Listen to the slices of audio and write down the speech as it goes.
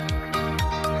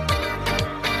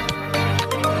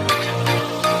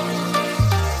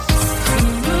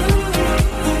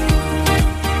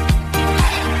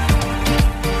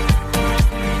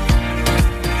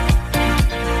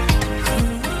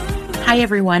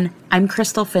everyone. I'm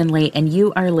Crystal Finley, and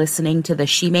you are listening to the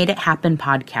She Made It Happen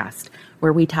podcast,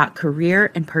 where we talk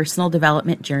career and personal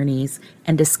development journeys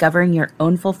and discovering your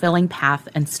own fulfilling path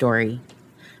and story.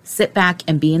 Sit back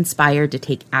and be inspired to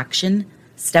take action,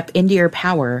 step into your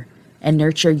power, and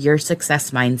nurture your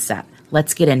success mindset.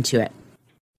 Let's get into it.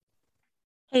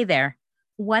 Hey there.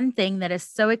 One thing that is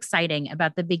so exciting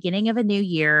about the beginning of a new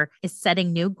year is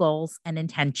setting new goals and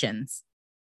intentions.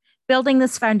 Building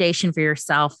this foundation for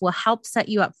yourself will help set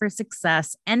you up for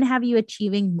success and have you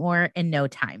achieving more in no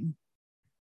time.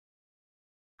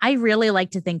 I really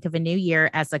like to think of a new year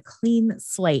as a clean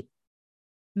slate.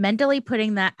 Mentally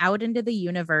putting that out into the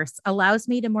universe allows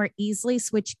me to more easily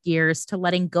switch gears to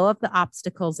letting go of the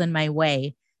obstacles in my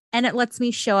way, and it lets me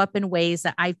show up in ways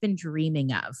that I've been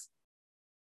dreaming of.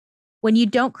 When you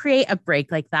don't create a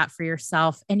break like that for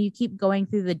yourself and you keep going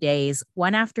through the days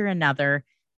one after another,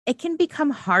 it can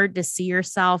become hard to see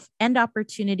yourself and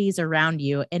opportunities around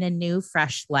you in a new,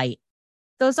 fresh light.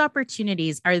 Those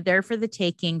opportunities are there for the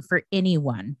taking for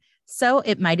anyone, so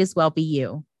it might as well be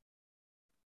you.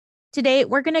 Today,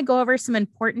 we're going to go over some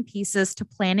important pieces to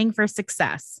planning for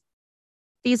success.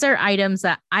 These are items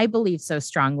that I believe so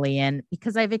strongly in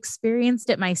because I've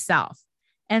experienced it myself.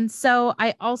 And so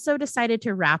I also decided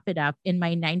to wrap it up in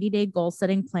my 90-day goal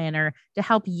setting planner to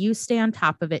help you stay on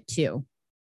top of it too.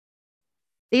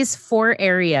 These 4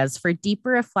 areas for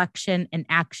deeper reflection and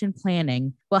action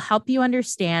planning will help you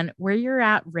understand where you're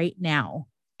at right now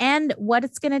and what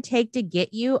it's going to take to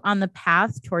get you on the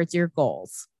path towards your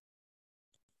goals.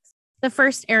 The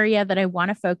first area that I want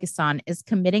to focus on is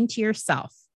committing to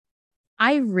yourself.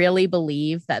 I really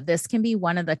believe that this can be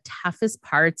one of the toughest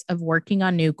parts of working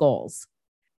on new goals.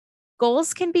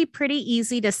 Goals can be pretty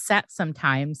easy to set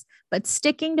sometimes, but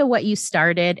sticking to what you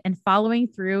started and following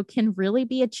through can really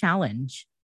be a challenge.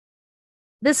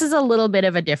 This is a little bit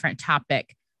of a different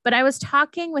topic, but I was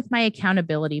talking with my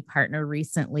accountability partner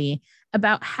recently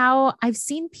about how I've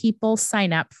seen people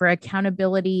sign up for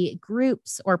accountability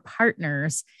groups or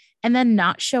partners and then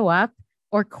not show up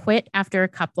or quit after a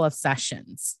couple of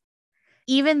sessions.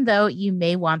 Even though you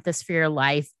may want this for your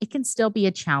life, it can still be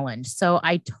a challenge, so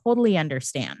I totally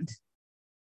understand.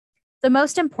 The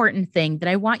most important thing that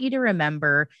I want you to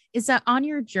remember is that on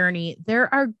your journey,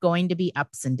 there are going to be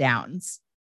ups and downs.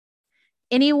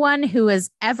 Anyone who has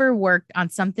ever worked on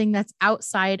something that's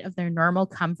outside of their normal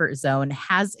comfort zone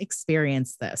has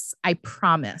experienced this, I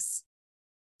promise.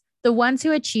 The ones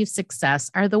who achieve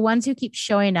success are the ones who keep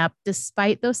showing up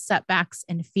despite those setbacks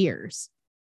and fears.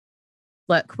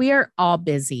 Look, we are all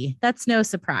busy. That's no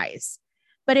surprise.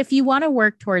 But if you want to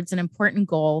work towards an important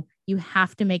goal, you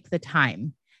have to make the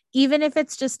time, even if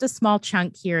it's just a small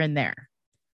chunk here and there.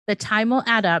 The time will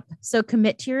add up, so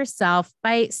commit to yourself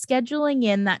by scheduling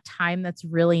in that time that's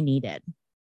really needed.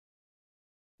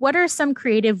 What are some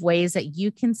creative ways that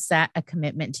you can set a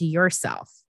commitment to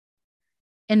yourself?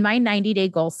 In my 90-day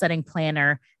goal setting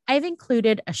planner, I've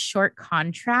included a short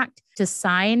contract to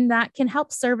sign that can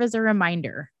help serve as a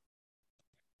reminder.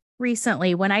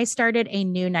 Recently, when I started a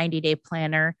new 90-day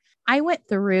planner, I went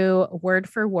through word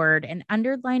for word and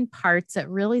underlined parts that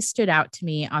really stood out to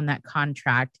me on that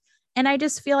contract. And I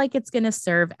just feel like it's going to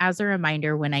serve as a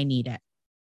reminder when I need it.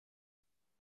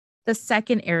 The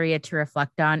second area to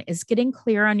reflect on is getting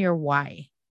clear on your why.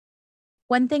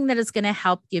 One thing that is going to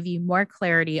help give you more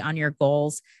clarity on your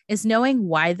goals is knowing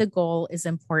why the goal is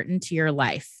important to your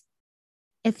life.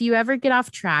 If you ever get off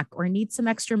track or need some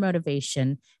extra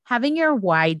motivation, having your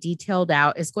why detailed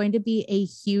out is going to be a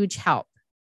huge help.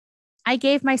 I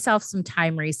gave myself some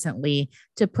time recently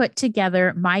to put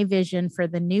together my vision for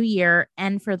the new year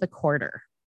and for the quarter.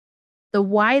 The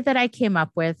why that I came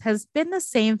up with has been the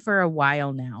same for a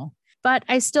while now, but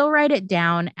I still write it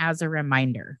down as a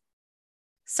reminder.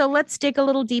 So let's dig a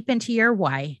little deep into your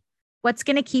why. What's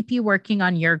going to keep you working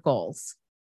on your goals?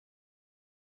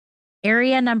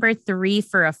 Area number 3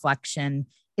 for reflection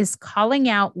is calling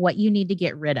out what you need to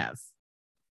get rid of.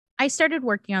 I started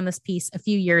working on this piece a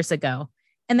few years ago,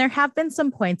 and there have been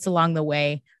some points along the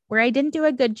way where I didn't do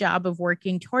a good job of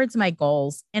working towards my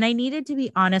goals, and I needed to be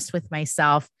honest with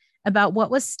myself about what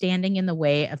was standing in the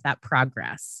way of that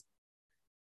progress.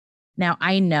 Now,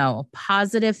 I know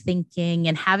positive thinking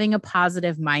and having a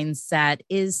positive mindset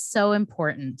is so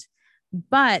important,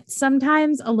 but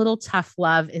sometimes a little tough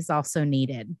love is also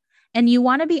needed. And you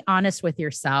want to be honest with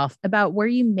yourself about where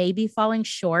you may be falling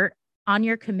short on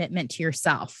your commitment to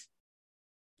yourself.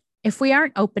 If we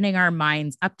aren't opening our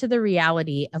minds up to the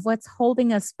reality of what's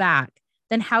holding us back,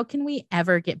 then how can we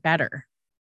ever get better?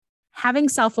 Having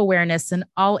self-awareness in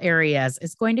all areas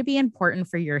is going to be important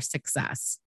for your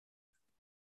success.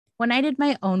 When I did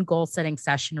my own goal setting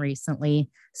session recently,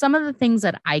 some of the things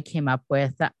that I came up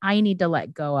with that I need to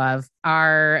let go of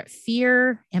are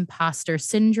fear, imposter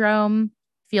syndrome,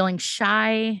 feeling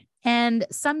shy, and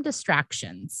some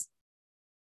distractions.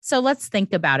 So let's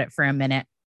think about it for a minute.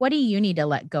 What do you need to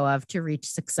let go of to reach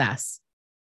success?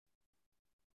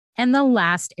 And the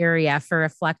last area for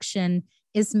reflection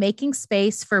is making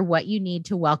space for what you need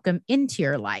to welcome into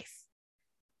your life.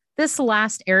 This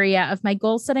last area of my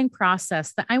goal setting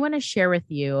process that I want to share with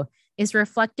you is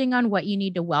reflecting on what you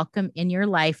need to welcome in your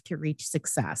life to reach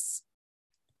success.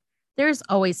 There's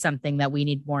always something that we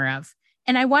need more of.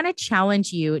 And I want to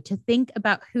challenge you to think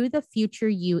about who the future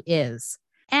you is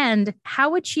and how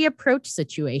would she approach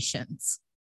situations.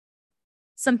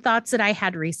 Some thoughts that I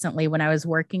had recently when I was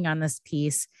working on this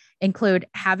piece include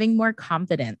having more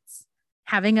confidence,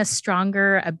 having a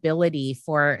stronger ability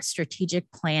for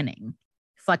strategic planning,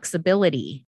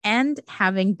 flexibility, and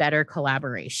having better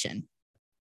collaboration.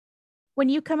 When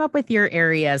you come up with your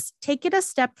areas, take it a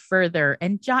step further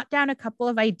and jot down a couple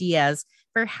of ideas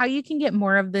for how you can get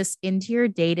more of this into your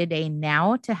day-to-day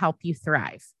now to help you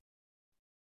thrive.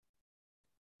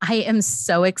 I am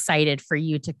so excited for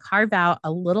you to carve out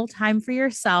a little time for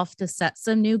yourself to set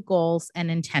some new goals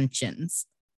and intentions.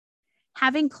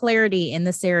 Having clarity in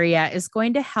this area is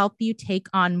going to help you take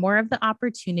on more of the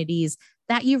opportunities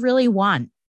that you really want.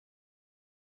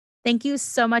 Thank you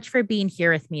so much for being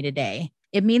here with me today.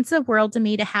 It means the world to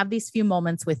me to have these few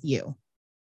moments with you.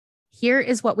 Here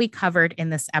is what we covered in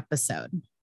this episode.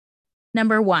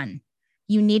 Number 1,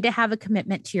 you need to have a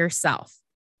commitment to yourself.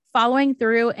 Following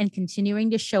through and continuing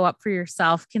to show up for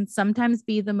yourself can sometimes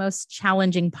be the most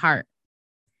challenging part.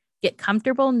 Get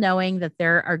comfortable knowing that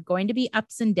there are going to be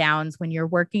ups and downs when you're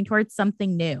working towards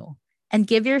something new, and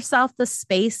give yourself the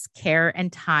space, care,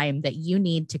 and time that you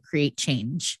need to create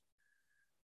change.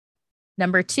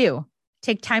 Number 2,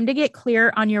 take time to get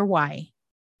clear on your why.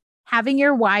 Having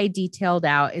your why detailed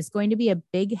out is going to be a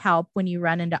big help when you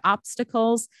run into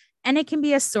obstacles, and it can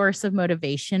be a source of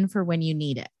motivation for when you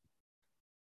need it.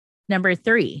 Number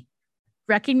 3,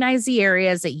 recognize the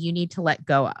areas that you need to let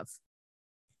go of.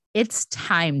 It's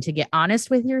time to get honest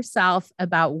with yourself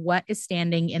about what is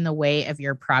standing in the way of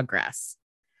your progress.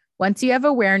 Once you have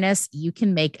awareness, you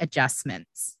can make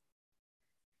adjustments.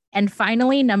 And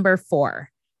finally, number 4,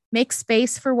 make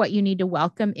space for what you need to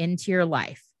welcome into your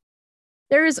life.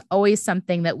 There is always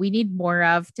something that we need more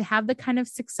of to have the kind of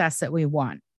success that we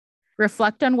want.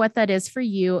 Reflect on what that is for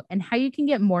you and how you can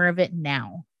get more of it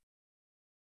now.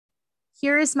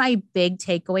 Here is my big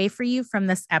takeaway for you from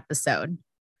this episode.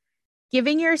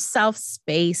 Giving yourself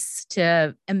space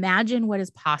to imagine what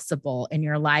is possible in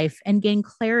your life and gain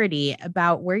clarity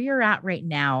about where you're at right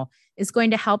now is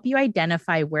going to help you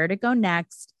identify where to go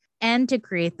next and to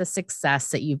create the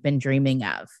success that you've been dreaming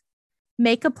of.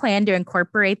 Make a plan to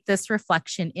incorporate this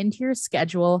reflection into your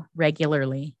schedule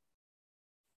regularly.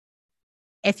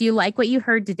 If you like what you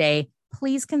heard today,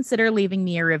 please consider leaving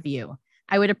me a review.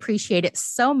 I would appreciate it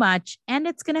so much, and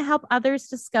it's going to help others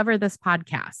discover this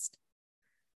podcast.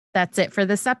 That's it for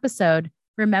this episode.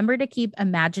 Remember to keep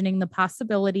imagining the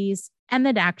possibilities and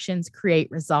that actions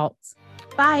create results.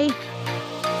 Bye.